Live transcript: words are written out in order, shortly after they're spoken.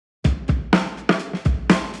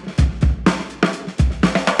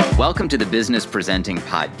Welcome to the Business Presenting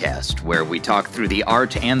Podcast, where we talk through the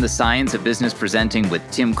art and the science of business presenting with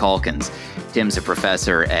Tim Calkins. Tim's a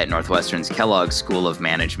professor at Northwestern's Kellogg School of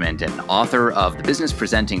Management and author of the business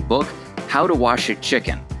presenting book, How to Wash a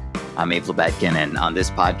Chicken. I'm Abe Lebetkin, and on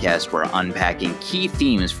this podcast, we're unpacking key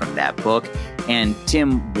themes from that book. And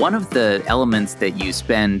Tim, one of the elements that you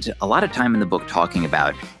spend a lot of time in the book talking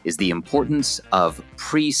about is the importance of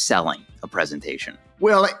pre-selling a presentation.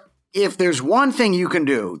 Well, if there's one thing you can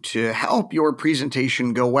do to help your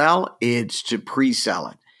presentation go well, it's to pre-sell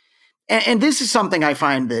it. And this is something I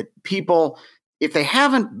find that people, if they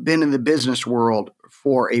haven't been in the business world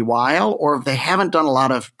for a while, or if they haven't done a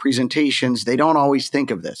lot of presentations, they don't always think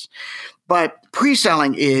of this. But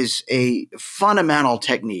pre-selling is a fundamental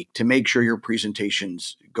technique to make sure your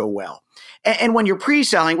presentations go well. And when you're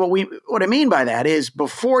pre-selling, what I mean by that is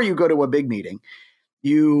before you go to a big meeting,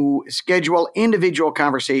 you schedule individual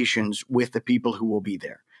conversations with the people who will be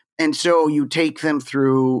there. And so you take them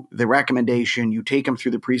through the recommendation, you take them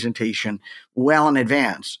through the presentation well in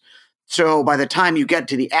advance. So by the time you get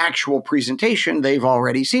to the actual presentation, they've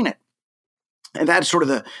already seen it. And that's sort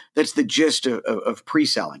of that's the gist of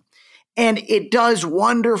pre-selling. And it does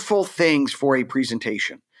wonderful things for a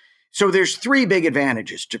presentation. So there's three big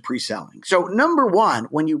advantages to pre-selling. So number one,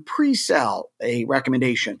 when you pre-sell a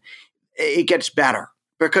recommendation, it gets better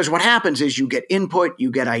because what happens is you get input,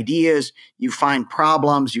 you get ideas, you find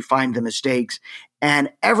problems, you find the mistakes.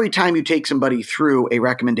 And every time you take somebody through a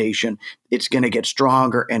recommendation, it's going to get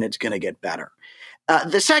stronger and it's going to get better.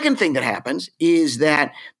 The second thing that happens is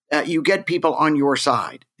that you get people on your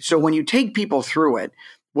side. So when you take people through it,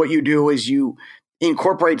 what you do is you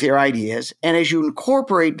incorporate their ideas. And as you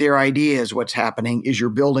incorporate their ideas, what's happening is you're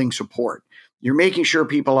building support. You're making sure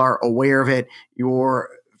people are aware of it. You're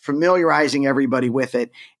familiarizing everybody with it,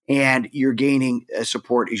 and you're gaining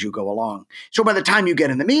support as you go along. So by the time you get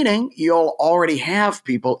in the meeting, you'll already have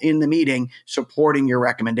people in the meeting supporting your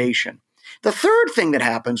recommendation. The third thing that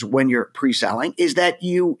happens when you're pre-selling is that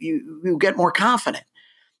you get more confident.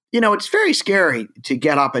 You know, it's very scary to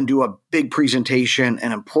get up and do a big presentation,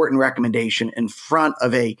 an important recommendation in front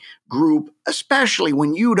of a group, especially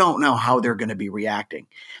when you don't know how they're going to be reacting.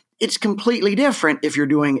 It's completely different if you're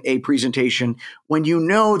doing a presentation when you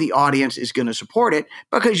know the audience is going to support it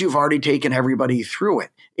because you've already taken everybody through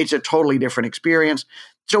it. It's a totally different experience.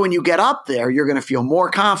 So when you get up there, you're going to feel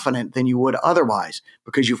more confident than you would otherwise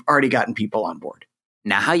because you've already gotten people on board.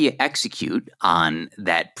 Now, how you execute on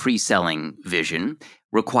that pre-selling vision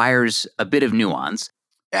requires a bit of nuance.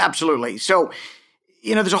 Absolutely. So,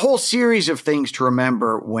 there's a whole series of things to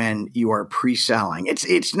remember when you are pre-selling.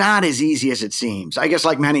 It's not as easy as it seems, I guess,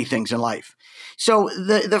 like many things in life. So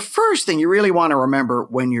the first thing you really want to remember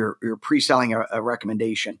when you're pre-selling a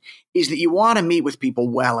recommendation is that you want to meet with people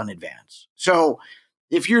well in advance. So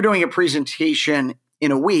if you're doing a presentation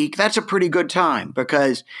in a week, that's a pretty good time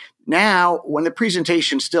because now when the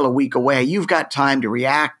presentation's still a week away, you've got time to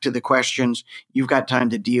react to the questions. You've got time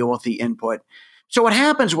to deal with the input. So what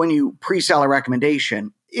happens when you pre-sell a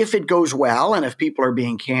recommendation, if it goes well and if people are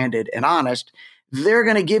being candid and honest, they're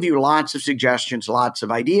going to give you lots of suggestions, lots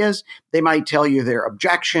of ideas. They might tell you their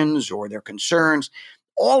objections or their concerns.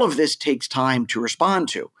 All of this takes time to respond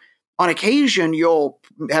to. On occasion, you'll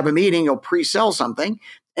have a meeting, you'll pre-sell something,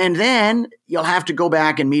 and then you'll have to go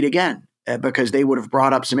back and meet again because they would have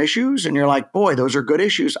brought up some issues. And you're like, boy, those are good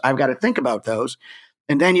issues. I've got to think about those.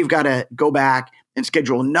 And then you've got to go back and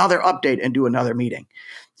schedule another update and do another meeting.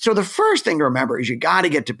 So the first thing to remember is you got to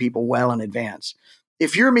get to people well in advance.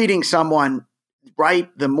 If you're meeting someone right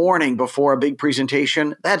the morning before a big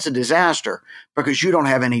presentation, that's a disaster because you don't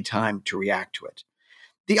have any time to react to it.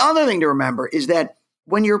 The other thing to remember is that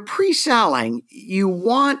when you're pre-selling, you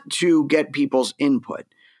want to get people's input.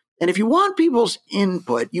 And if you want people's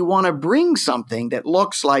input, you want to bring something that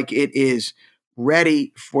looks like it is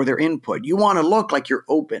ready for their input. You want to look like you're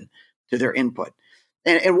open to their input.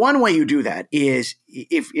 And one way you do that is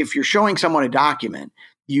if you're showing someone a document,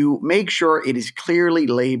 you make sure it is clearly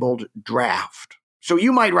labeled draft. So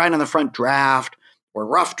you might write on the front draft or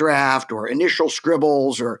rough draft or initial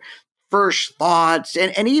scribbles or first thoughts.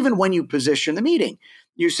 And even when you position the meeting,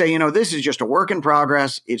 you say, this is just a work in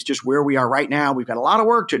progress. It's just where we are right now. We've got a lot of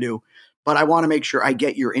work to do, but I want to make sure I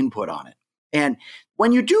get your input on it. And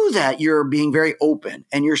when you do that, you're being very open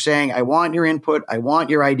and you're saying, I want your input. I want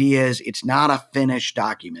your ideas. It's not a finished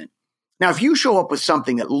document. Now, if you show up with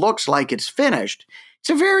something that looks like it's finished, it's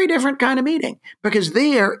a very different kind of meeting because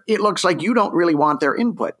there it looks like you don't really want their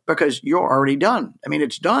input because you're already done. I mean,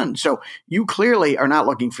 it's done. So you clearly are not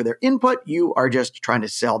looking for their input. You are just trying to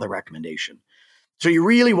sell the recommendation. So you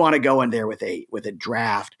really want to go in there with a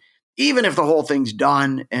draft. Even if the whole thing's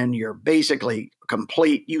done and you're basically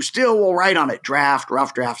complete, you still will write on it,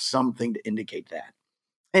 rough draft, something to indicate that.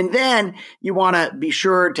 And then you want to be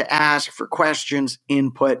sure to ask for questions,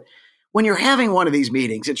 input. When you're having one of these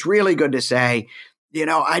meetings, it's really good to say,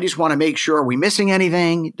 I just want to make sure, are we missing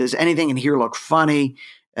anything? Does anything in here look funny?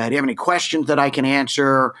 Do you have any questions that I can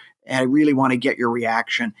answer? And I really want to get your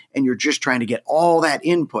reaction. And you're just trying to get all that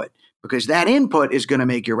input, because that input is going to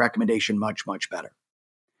make your recommendation much, much better.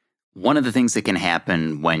 One of the things that can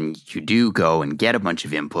happen when you do go and get a bunch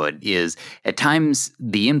of input is at times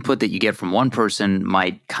the input that you get from one person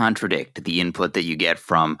might contradict the input that you get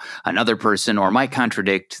from another person, or might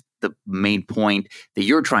contradict the main point that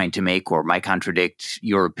you're trying to make, or might contradict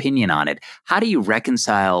your opinion on it. How do you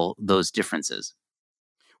reconcile those differences?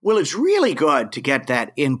 Well, it's really good to get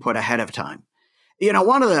that input ahead of time.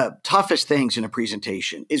 One of the toughest things in a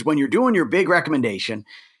presentation is when you're doing your big recommendation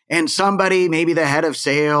and somebody, maybe the head of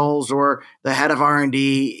sales or the head of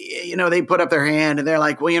R&D, they put up their hand and they're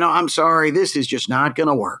like, well, I'm sorry, this is just not going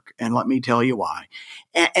to work. And let me tell you why.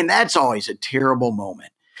 And that's always a terrible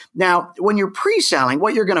moment. Now, when you're pre-selling,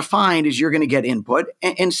 what you're going to find is you're going to get input,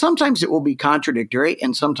 and sometimes it will be contradictory,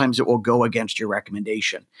 and sometimes it will go against your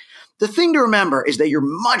recommendation. The thing to remember is that you're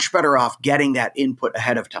much better off getting that input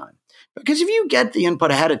ahead of time. Because if you get the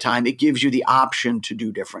input ahead of time, it gives you the option to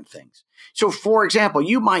do different things. So, for example,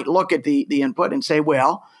 you might look at the input and say,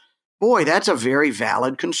 well, boy, that's a very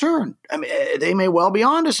valid concern. I mean, they may well be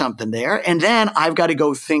onto something there. And then I've got to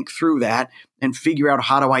go think through that and figure out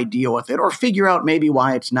how do I deal with it, or figure out maybe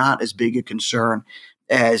why it's not as big a concern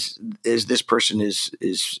as this person is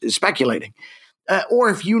speculating. Or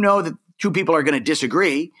if you know that two people are going to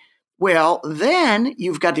disagree, well, then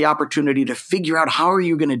you've got the opportunity to figure out how are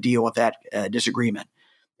you going to deal with that disagreement.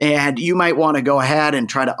 And you might want to go ahead and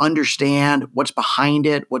try to understand what's behind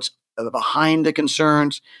it, what's behind the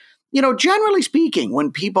concerns. Generally speaking,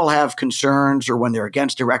 when people have concerns or when they're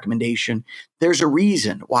against a recommendation, there's a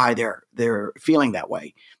reason why they're feeling that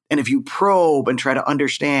way. And if you probe and try to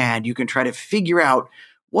understand, you can try to figure out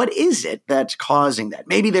what is it that's causing that.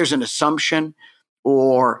 Maybe there's an assumption,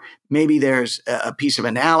 or maybe there's a piece of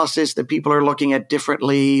analysis that people are looking at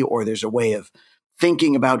differently, or there's a way of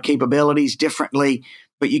thinking about capabilities differently,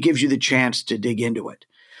 but it gives you the chance to dig into it.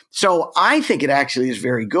 So I think it actually is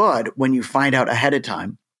very good when you find out ahead of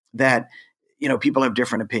time that, people have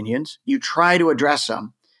different opinions. You try to address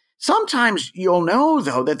them. Sometimes you'll know,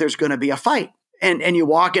 though, that there's going to be a fight. And you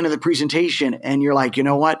walk into the presentation and you're like, you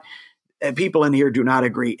know what? People in here do not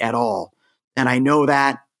agree at all. And I know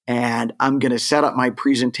that. And I'm going to set up my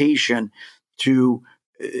presentation to,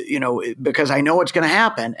 because I know it's going to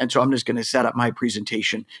happen. And so I'm just going to set up my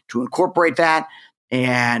presentation to incorporate that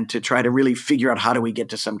and to try to really figure out how do we get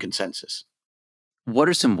to some consensus. What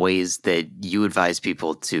are some ways that you advise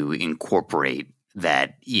people to incorporate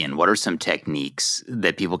that in? What are some techniques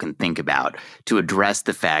that people can think about to address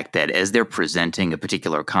the fact that as they're presenting a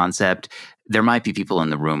particular concept, there might be people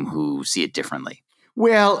in the room who see it differently?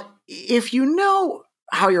 Well, if you know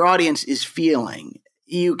how your audience is feeling,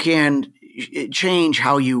 you can change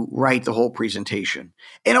how you write the whole presentation.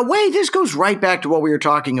 In a way, this goes right back to what we were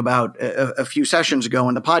talking about a few sessions ago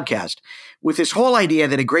in the podcast, with this whole idea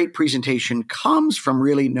that a great presentation comes from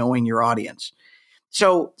really knowing your audience.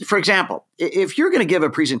 So, for example, if you're going to give a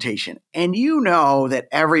presentation and you know that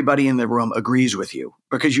everybody in the room agrees with you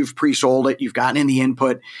because you've pre-sold it, you've gotten in the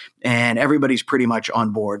input, and everybody's pretty much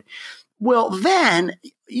on board, well, then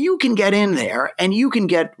you can get in there and you can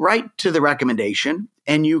get right to the recommendation,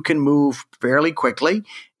 and you can move fairly quickly,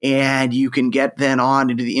 and you can get then on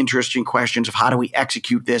into the interesting questions of how do we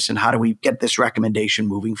execute this and how do we get this recommendation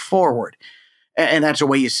moving forward. And that's the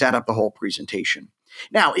way you set up the whole presentation.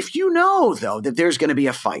 Now, if you know, though, that there's going to be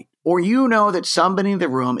a fight, or you know that somebody in the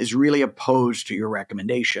room is really opposed to your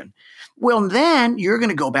recommendation, well, then you're going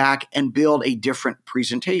to go back and build a different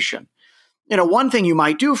presentation. One thing you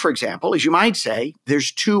might do, for example, is you might say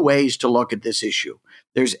there's two ways to look at this issue.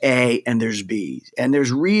 There's A and there's B, and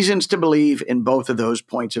there's reasons to believe in both of those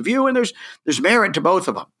points of view, and there's merit to both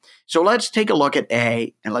of them. So let's take a look at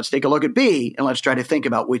A and let's take a look at B, and let's try to think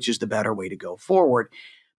about which is the better way to go forward.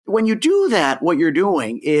 When you do that, what you're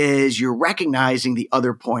doing is you're recognizing the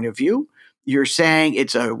other point of view. You're saying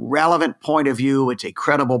it's a relevant point of view, it's a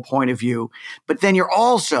credible point of view, but then you're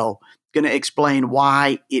also going to explain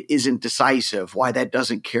why it isn't decisive, why that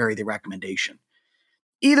doesn't carry the recommendation.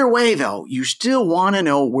 Either way, though, you still want to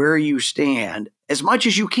know where you stand as much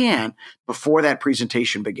as you can before that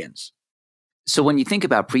presentation begins. So when you think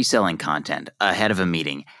about pre-selling content ahead of a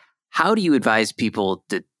meeting, how do you advise people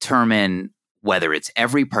determine whether it's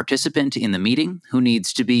every participant in the meeting who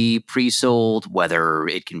needs to be pre-sold, whether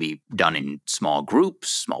it can be done in small groups,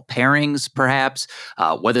 small pairings perhaps,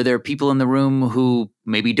 whether there are people in the room who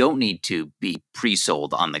maybe don't need to be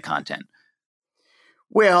pre-sold on the content.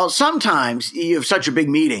 Well, sometimes you have such a big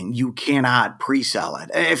meeting, you cannot pre-sell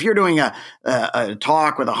it. If you're doing a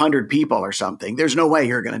talk with 100 people or something, there's no way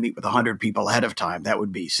you're going to meet with 100 people ahead of time. That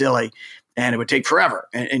would be silly, and it would take forever,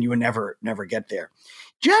 and you would never get there.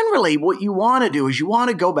 Generally, what you want to do is you want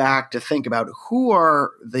to go back to think about who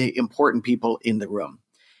are the important people in the room.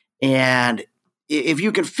 And if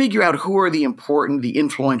you can figure out who are the important, the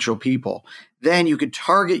influential people, then you could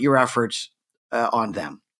target your efforts on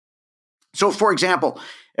them. So, for example,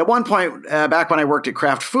 at one point back when I worked at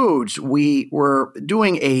Kraft Foods, we were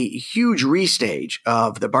doing a huge restage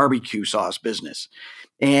of the barbecue sauce business.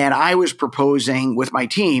 And I was proposing with my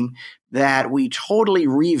team that we totally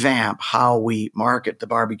revamp how we market the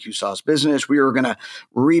barbecue sauce business. We were going to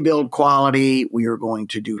rebuild quality. We were going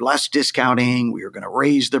to do less discounting. We were going to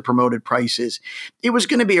raise the promoted prices. It was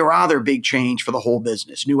going to be a rather big change for the whole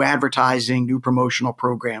business, new advertising, new promotional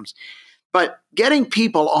programs. But getting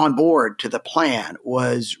people on board to the plan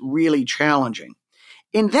was really challenging.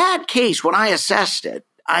 In that case, when I assessed it,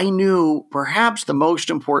 I knew perhaps the most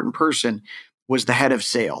important person was the head of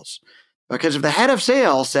sales. Because if the head of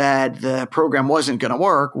sales said the program wasn't going to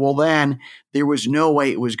work, well, then there was no way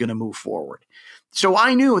it was going to move forward. So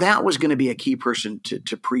I knew that was going to be a key person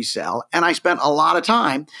to pre-sell. And I spent a lot of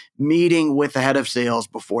time meeting with the head of sales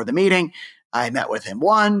before the meeting. I met with him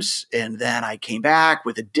once, and then I came back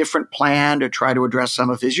with a different plan to try to address some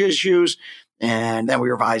of his issues. And then we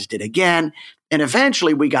revised it again. And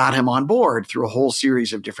eventually we got him on board through a whole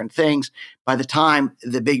series of different things. By the time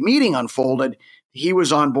the big meeting unfolded, he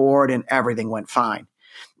was on board and everything went fine.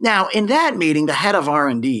 Now, in that meeting, the head of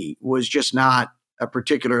R&D was just not a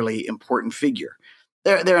particularly important figure.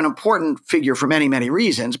 They're an important figure for many, many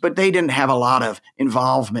reasons, but they didn't have a lot of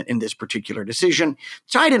involvement in this particular decision.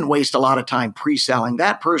 So I didn't waste a lot of time pre-selling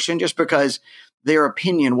that person just because their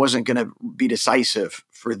opinion wasn't going to be decisive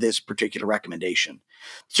for this particular recommendation.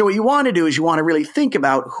 So what you want to do is you want to really think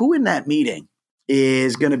about who in that meeting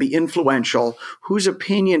is going to be influential, whose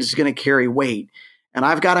opinion is going to carry weight. And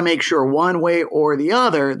I've got to make sure one way or the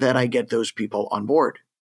other that I get those people on board.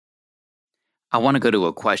 I want to go to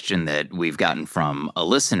a question that we've gotten from a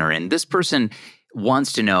listener, and this person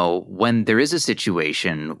wants to know when there is a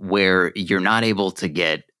situation where you're not able to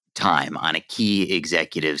get time on a key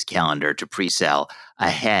executive's calendar to pre-sell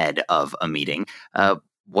ahead of a meeting,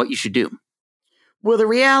 what you should do. Well, the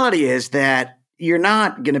reality is that you're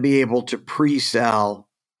not going to be able to pre-sell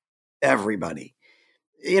everybody.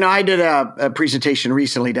 I did a presentation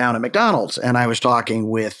recently down at McDonald's, and I was talking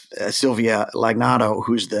with Sylvia Lagnato,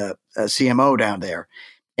 who's the CMO down there.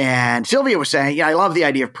 And Sylvia was saying, I love the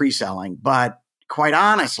idea of pre-selling, but quite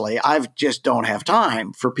honestly, I just don't have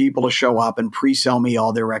time for people to show up and pre-sell me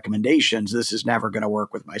all their recommendations. This is never going to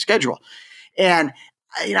work with my schedule. And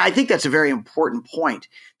I think that's a very important point.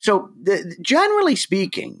 So generally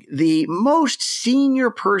speaking, the most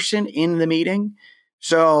senior person in the meeting,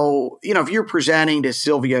 so, if you're presenting to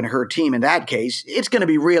Sylvia and her team in that case, it's going to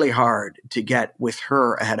be really hard to get with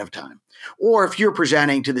her ahead of time. Or if you're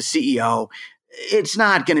presenting to the CEO, it's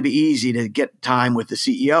not going to be easy to get time with the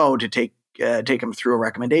CEO to take him through a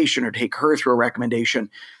recommendation or take her through a recommendation.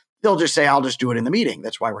 They'll just say, I'll just do it in the meeting.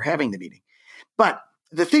 That's why we're having the meeting. But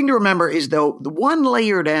the thing to remember is, though, the one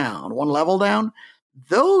level down,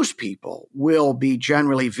 those people will be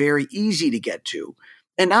generally very easy to get to.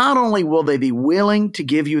 And not only will they be willing to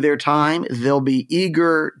give you their time, they'll be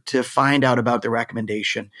eager to find out about the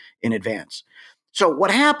recommendation in advance. So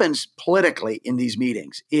what happens politically in these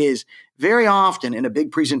meetings is very often in a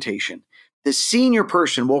big presentation, the senior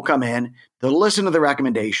person will come in, they'll listen to the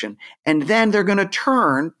recommendation, and then they're going to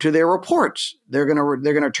turn to their reports. They're going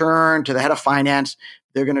to turn to the head of finance,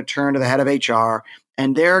 they're going to turn to the head of HR,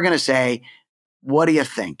 and they're going to say, what do you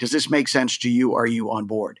think? Does this make sense to you? Are you on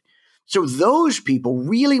board? So those people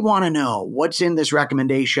really want to know what's in this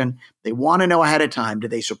recommendation. They want to know ahead of time. Do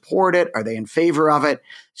they support it? Are they in favor of it?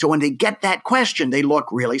 So when they get that question, they look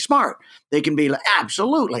really smart. They can be like,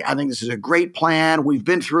 absolutely. I think this is a great plan. We've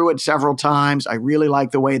been through it several times. I really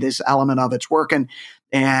like the way this element of it's working.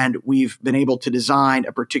 And we've been able to design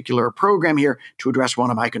a particular program here to address one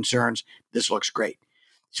of my concerns. This looks great.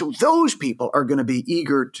 So those people are going to be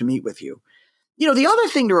eager to meet with you. The other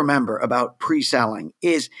thing to remember about pre-selling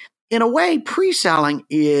is, in a way, pre-selling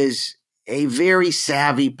is a very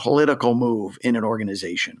savvy political move in an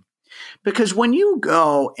organization. Because when you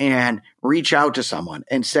go and reach out to someone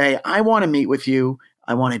and say, I want to meet with you,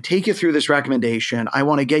 I want to take you through this recommendation, I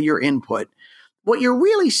want to get your input, what you're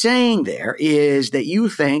really saying there is that you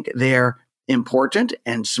think they're important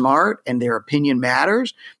and smart and their opinion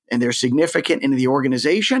matters and they're significant in the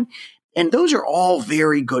organization. And those are all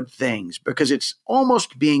very good things because it's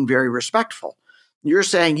almost being very respectful. You're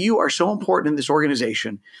saying you are so important in this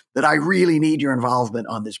organization that I really need your involvement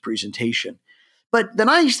on this presentation. But the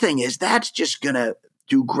nice thing is that's just going to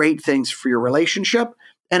do great things for your relationship,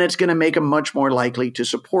 and it's going to make them much more likely to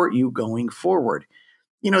support you going forward.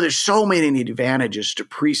 There's so many advantages to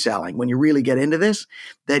pre-selling when you really get into this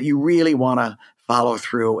that you really want to follow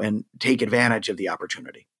through and take advantage of the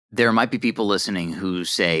opportunity. There might be people listening who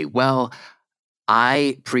say, well,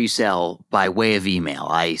 I pre-sell by way of email.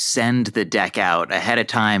 I send the deck out ahead of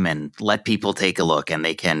time and let people take a look and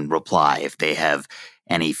they can reply if they have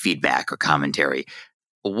any feedback or commentary.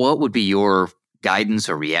 What would be your guidance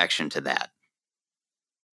or reaction to that?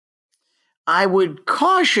 I would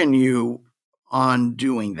caution you on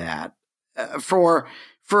doing that for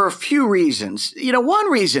a few reasons.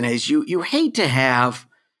 One reason is you hate to have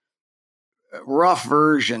rough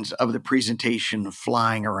versions of the presentation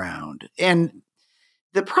flying around. And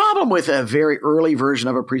the problem with a very early version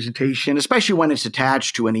of a presentation, especially when it's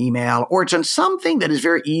attached to an email or it's on something that is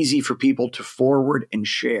very easy for people to forward and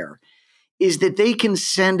share, is that they can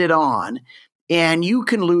send it on and you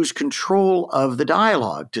can lose control of the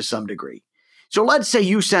dialogue to some degree. So let's say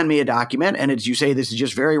you send me a document and you say, this is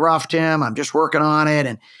just very rough, Tim. I'm just working on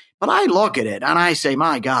it. But I look at it and I say,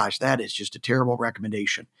 my gosh, that is just a terrible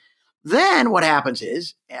recommendation. Then what happens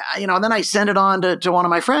is, then I send it on to one of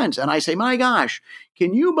my friends and I say, my gosh,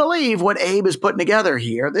 can you believe what Abe is putting together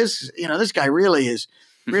here? This guy really is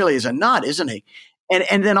a nut, isn't he?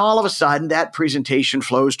 And then all of a sudden that presentation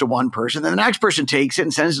flows to one person. Then the next person takes it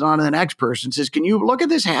and sends it on to the next person and says, can you look at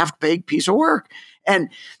this half-baked piece of work? And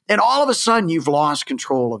all of a sudden you've lost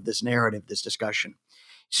control of this narrative, this discussion.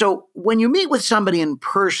 So when you meet with somebody in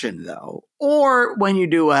person, though, or when you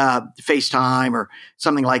do a FaceTime or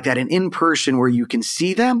something like that, an in-person where you can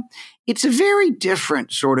see them, it's a very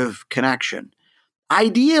different sort of connection.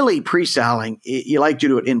 Ideally, pre-selling, you like to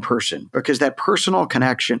do it in person because that personal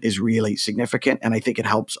connection is really significant, and I think it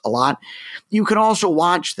helps a lot. You can also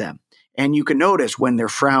watch them, and you can notice when they're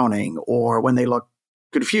frowning or when they look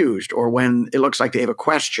confused or when it looks like they have a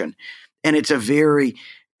question. And it's a very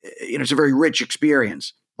rich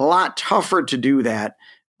experience. A lot tougher to do that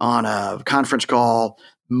on a conference call,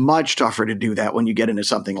 much tougher to do that when you get into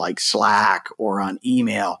something like Slack or on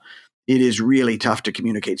email. It is really tough to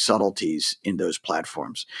communicate subtleties in those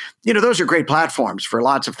platforms. Those are great platforms for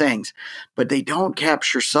lots of things, but they don't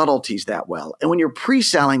capture subtleties that well. And when you're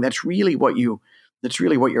pre-selling, that's really what you're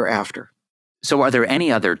after. So are there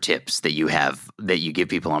any other tips that you have that you give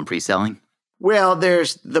people on pre-selling? Well,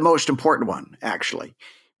 there's the most important one, actually,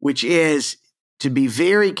 which is to be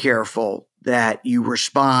very careful that you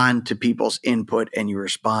respond to people's input and you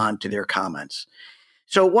respond to their comments.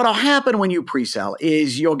 So what'll happen when you pre-sell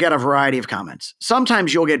is you'll get a variety of comments.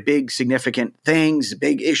 Sometimes you'll get big, significant things,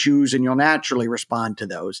 big issues, and you'll naturally respond to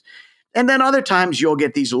those. And then other times you'll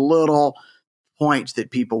get these little points that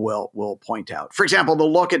people will point out. For example,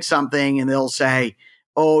 they'll look at something and they'll say,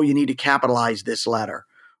 oh, you need to capitalize this letter.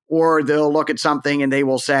 Or they'll look at something and they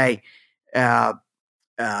will say, the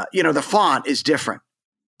font is different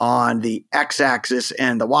on the x-axis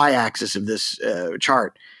and the y-axis of this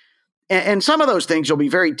chart. And some of those things you'll be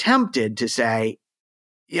very tempted to say,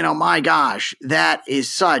 my gosh, that is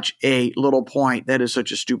such a little point. That is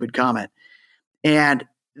such a stupid comment. And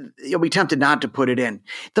you'll be tempted not to put it in.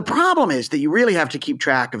 The problem is that you really have to keep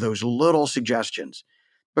track of those little suggestions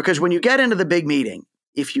because when you get into the big meeting,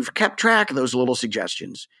 if you've kept track of those little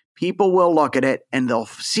suggestions, people will look at it and they'll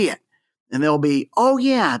see it. And they'll be, oh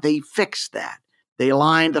yeah, they fixed that. They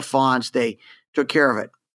aligned the fonts. They took care of it.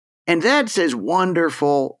 And that says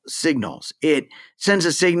wonderful signals. It sends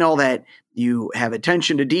a signal that you have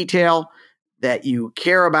attention to detail, that you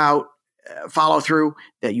care about follow through,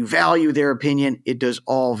 that you value their opinion. It does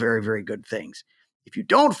all very, very good things. If you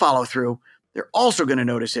don't follow through, they're also going to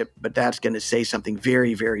notice it, but that's going to say something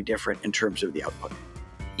very, very different in terms of the output.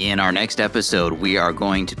 In our next episode, we are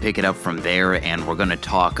going to pick it up from there, and we're going to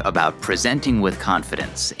talk about presenting with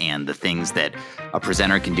confidence and the things that a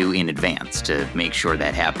presenter can do in advance to make sure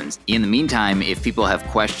that happens. In the meantime, if people have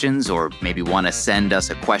questions or maybe want to send us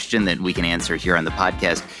a question that we can answer here on the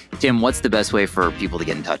podcast, Tim, what's the best way for people to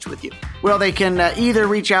get in touch with you? Well, they can either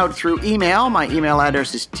reach out through email. My email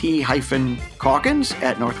address is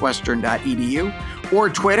t-calkins@northwestern.edu, or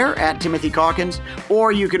Twitter @TimothyCalkins,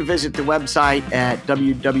 or you can visit the website at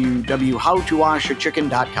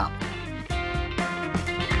www.howtowashachicken.com.